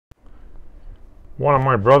One of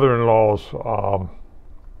my brother-in-laws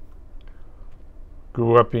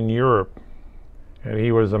grew up in Europe, and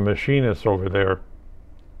he was a machinist over there.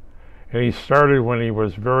 And he started when he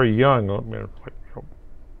was very young, like,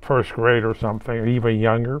 first grade or something, or even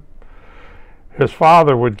younger. His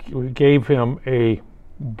father gave him a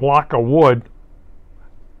block of wood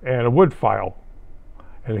and a wood file,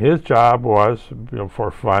 and his job was,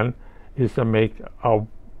 for fun, is to make a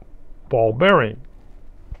ball bearing.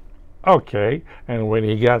 Okay, and when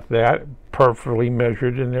he got that perfectly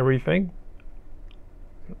measured and everything,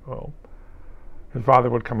 well, his father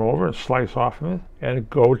would come over and slice off of it and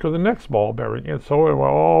go to the next ball bearing, and so it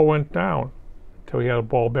all went down until he had a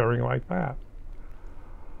ball bearing like that.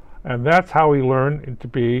 And that's how he learned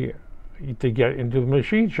to get into the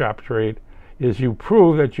machine shop trade, is you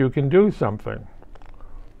prove that you can do something.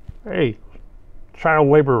 Hey, child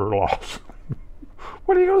labor laws.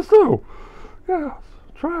 What are you going to do? Yeah,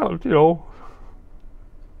 child,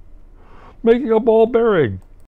 making a ball bearing.